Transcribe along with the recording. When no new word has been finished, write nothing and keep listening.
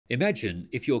Imagine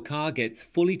if your car gets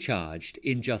fully charged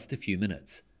in just a few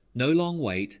minutes. No long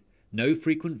wait, no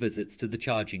frequent visits to the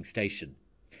charging station.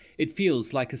 It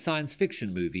feels like a science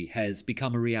fiction movie has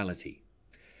become a reality.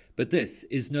 But this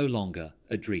is no longer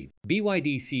a dream.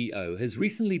 BYD CEO has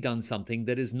recently done something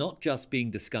that is not just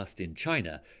being discussed in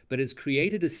China, but has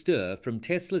created a stir from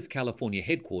Tesla's California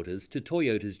headquarters to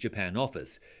Toyota's Japan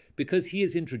office, because he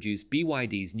has introduced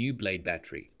BYD's new Blade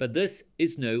battery. But this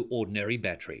is no ordinary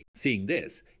battery. Seeing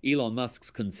this, Elon Musk's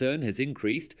concern has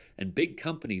increased, and big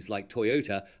companies like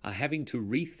Toyota are having to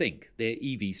rethink their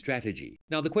EV strategy.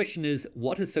 Now the question is,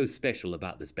 what is so special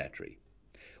about this battery?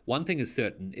 One thing is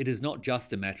certain, it is not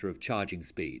just a matter of charging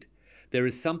speed. There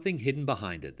is something hidden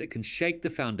behind it that can shake the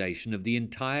foundation of the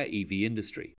entire EV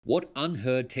industry. What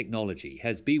unheard technology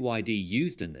has BYD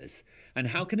used in this, and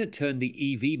how can it turn the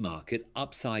EV market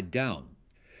upside down?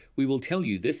 We will tell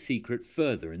you this secret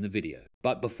further in the video.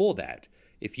 But before that,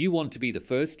 if you want to be the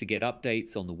first to get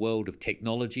updates on the world of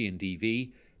technology and EV,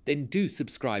 then do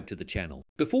subscribe to the channel.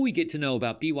 Before we get to know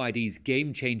about BYD's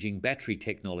game-changing battery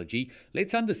technology,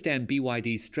 let's understand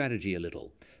BYD's strategy a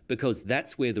little, because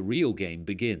that's where the real game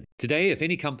begins. Today, if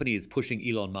any company is pushing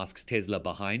Elon Musk's Tesla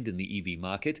behind in the EV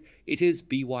market, it is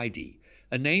BYD,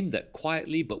 a name that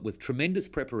quietly but with tremendous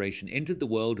preparation entered the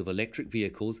world of electric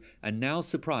vehicles and now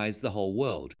surprised the whole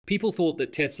world. People thought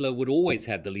that Tesla would always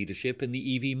have the leadership in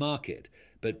the EV market,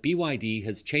 but BYD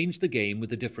has changed the game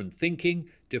with a different thinking,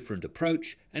 different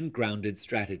approach, and grounded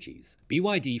strategies.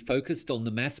 BYD focused on the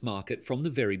mass market from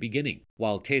the very beginning.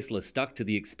 While Tesla stuck to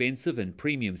the expensive and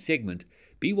premium segment,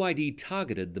 BYD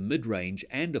targeted the mid-range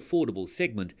and affordable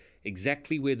segment,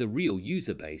 exactly where the real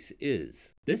user base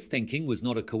is. This thinking was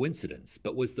not a coincidence,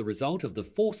 but was the result of the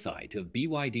foresight of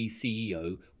BYD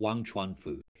CEO Wang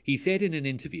Chuanfu. He said in an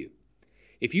interview,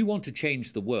 "If you want to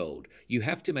change the world, you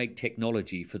have to make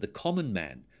technology for the common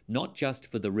man, not just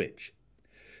for the rich."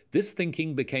 This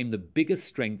thinking became the biggest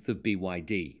strength of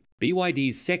BYD.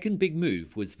 BYD's second big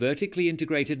move was vertically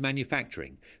integrated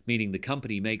manufacturing, meaning the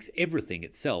company makes everything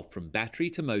itself from battery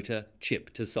to motor,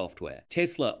 chip to software.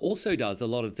 Tesla also does a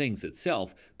lot of things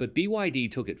itself, but BYD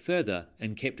took it further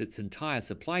and kept its entire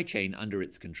supply chain under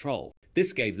its control.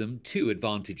 This gave them two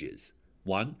advantages.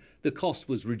 One, the cost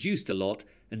was reduced a lot,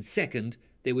 and second,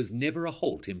 there was never a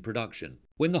halt in production.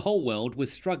 When the whole world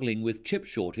was struggling with chip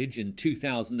shortage in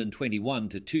 2021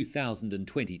 to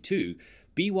 2022,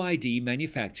 BYD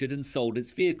manufactured and sold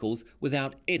its vehicles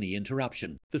without any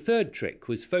interruption. The third trick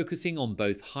was focusing on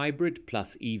both hybrid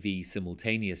plus EV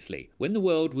simultaneously. When the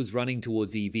world was running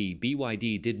towards EV,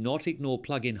 BYD did not ignore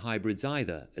plug-in hybrids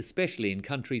either, especially in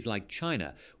countries like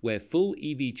China, where full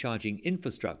EV charging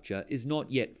infrastructure is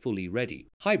not yet fully ready.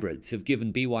 Hybrids have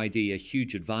given BYD a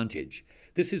huge advantage.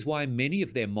 This is why many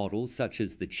of their models, such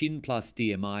as the Qin Plus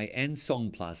DMI and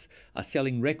Song Plus, are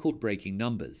selling record-breaking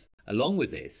numbers. Along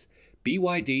with this,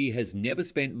 BYD has never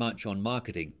spent much on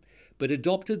marketing, but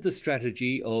adopted the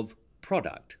strategy of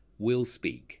product will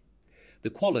speak. The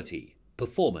quality,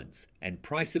 performance, and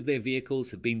price of their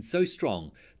vehicles have been so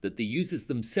strong that the users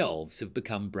themselves have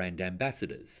become brand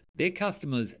ambassadors. Their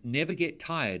customers never get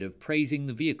tired of praising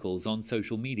the vehicles on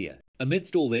social media.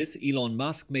 Amidst all this, Elon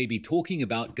Musk may be talking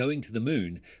about going to the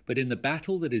moon, but in the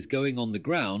battle that is going on the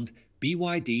ground,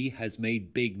 BYD has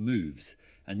made big moves.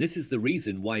 And this is the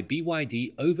reason why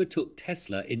BYD overtook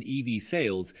Tesla in EV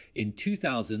sales in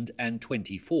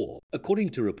 2024. According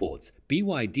to reports,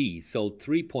 BYD sold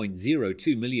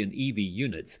 3.02 million EV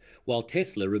units, while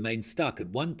Tesla remained stuck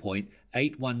at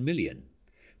 1.81 million.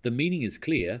 The meaning is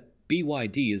clear.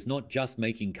 BYD is not just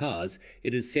making cars,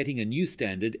 it is setting a new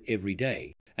standard every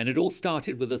day. And it all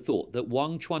started with a thought that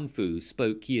Wang Chuanfu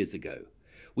spoke years ago.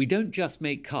 We don't just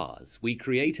make cars, we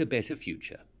create a better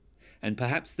future. And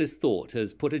perhaps this thought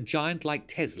has put a giant like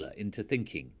Tesla into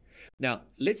thinking. Now,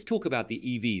 let's talk about the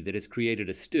EV that has created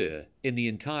a stir in the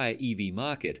entire EV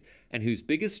market and whose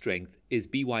biggest strength is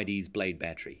BYD's Blade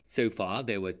battery. So far,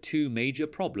 there were two major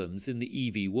problems in the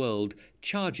EV world: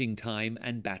 charging time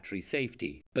and battery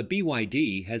safety. But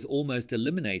BYD has almost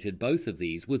eliminated both of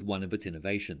these with one of its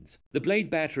innovations. The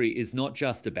Blade battery is not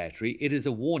just a battery, it is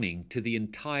a warning to the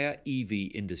entire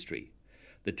EV industry.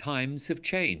 The times have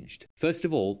changed. First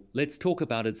of all, let's talk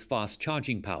about its fast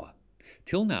charging power.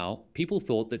 Till now, people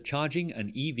thought that charging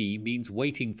an EV means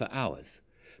waiting for hours.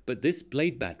 But this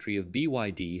Blade battery of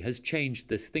BYD has changed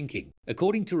this thinking.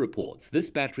 According to reports,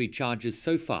 this battery charges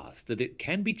so fast that it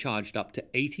can be charged up to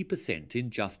 80%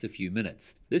 in just a few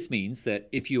minutes. This means that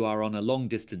if you are on a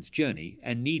long-distance journey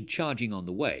and need charging on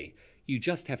the way, you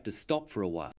just have to stop for a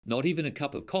while. Not even a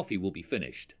cup of coffee will be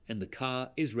finished, and the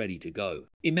car is ready to go.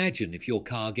 Imagine if your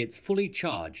car gets fully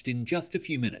charged in just a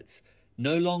few minutes.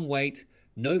 No long wait,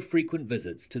 no frequent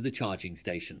visits to the charging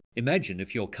station. Imagine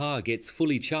if your car gets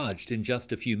fully charged in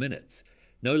just a few minutes.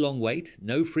 No long wait,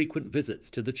 no frequent visits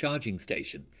to the charging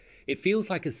station. It feels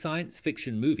like a science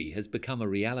fiction movie has become a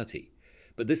reality.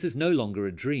 But this is no longer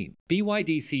a dream.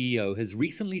 BYD CEO has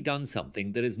recently done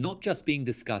something that is not just being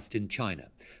discussed in China,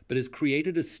 but has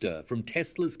created a stir from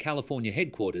Tesla's California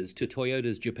headquarters to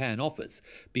Toyota's Japan office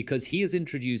because he has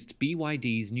introduced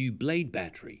BYD's new Blade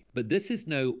battery. But this is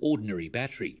no ordinary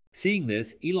battery. Seeing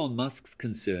this, Elon Musk's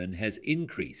concern has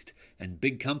increased, and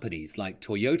big companies like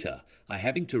Toyota are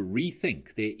having to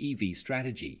rethink their EV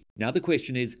strategy. Now the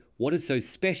question is, what is so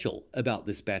special about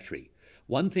this battery?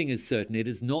 One thing is certain, it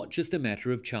is not just a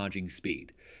matter of charging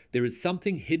speed. There is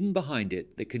something hidden behind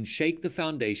it that can shake the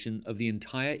foundation of the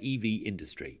entire EV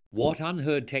industry. What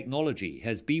unheard technology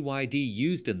has BYD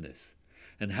used in this?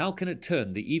 And how can it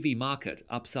turn the EV market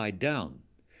upside down?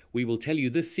 We will tell you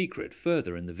this secret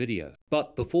further in the video.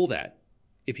 But before that,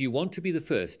 if you want to be the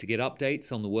first to get updates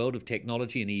on the world of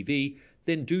technology and EV,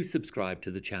 then do subscribe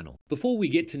to the channel. Before we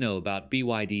get to know about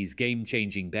BYD's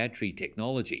game-changing battery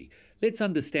technology, let's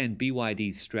understand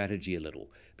BYD's strategy a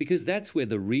little, because that's where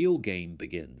the real game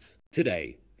begins.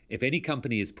 Today, if any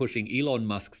company is pushing Elon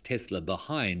Musk's Tesla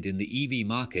behind in the EV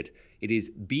market, it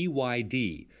is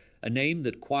BYD, a name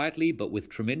that quietly but with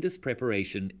tremendous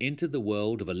preparation entered the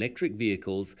world of electric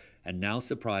vehicles and now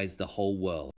surprised the whole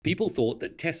world. People thought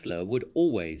that Tesla would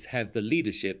always have the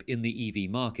leadership in the EV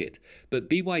market, but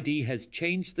BYD has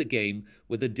changed the game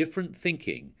with a different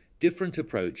thinking, different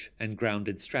approach and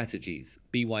grounded strategies.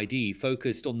 BYD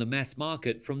focused on the mass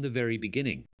market from the very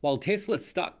beginning. While Tesla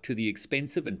stuck to the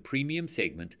expensive and premium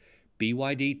segment,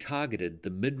 BYD targeted the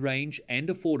mid-range and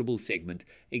affordable segment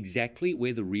exactly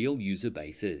where the real user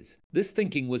base is. This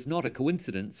thinking was not a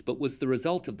coincidence, but was the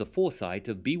result of the foresight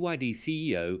of BYD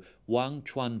CEO Wang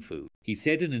Chuanfu. He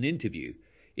said in an interview,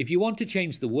 "If you want to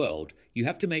change the world, you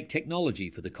have to make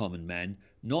technology for the common man,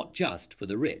 not just for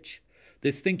the rich."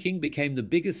 This thinking became the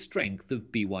biggest strength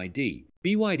of BYD.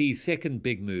 BYD's second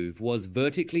big move was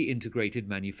vertically integrated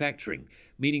manufacturing,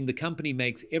 meaning the company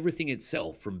makes everything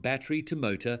itself from battery to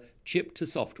motor, chip to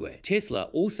software. Tesla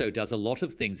also does a lot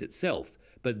of things itself,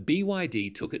 but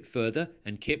BYD took it further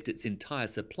and kept its entire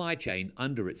supply chain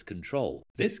under its control.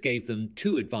 This gave them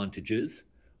two advantages.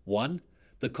 One,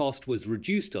 the cost was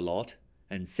reduced a lot,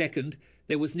 and second,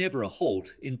 there was never a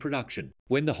halt in production.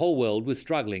 When the whole world was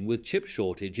struggling with chip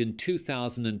shortage in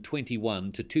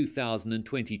 2021 to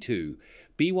 2022,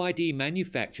 BYD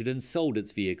manufactured and sold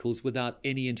its vehicles without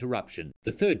any interruption.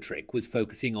 The third trick was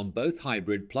focusing on both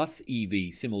hybrid plus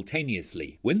EV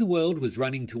simultaneously. When the world was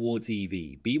running towards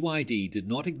EV, BYD did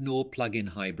not ignore plug-in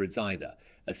hybrids either,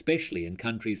 especially in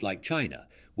countries like China,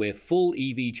 where full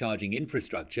EV charging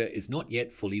infrastructure is not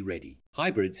yet fully ready.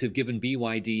 Hybrids have given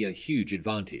BYD a huge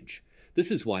advantage. This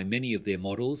is why many of their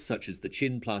models, such as the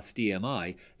Chin Plus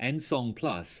DMI and Song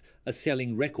Plus, are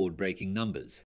selling record-breaking numbers.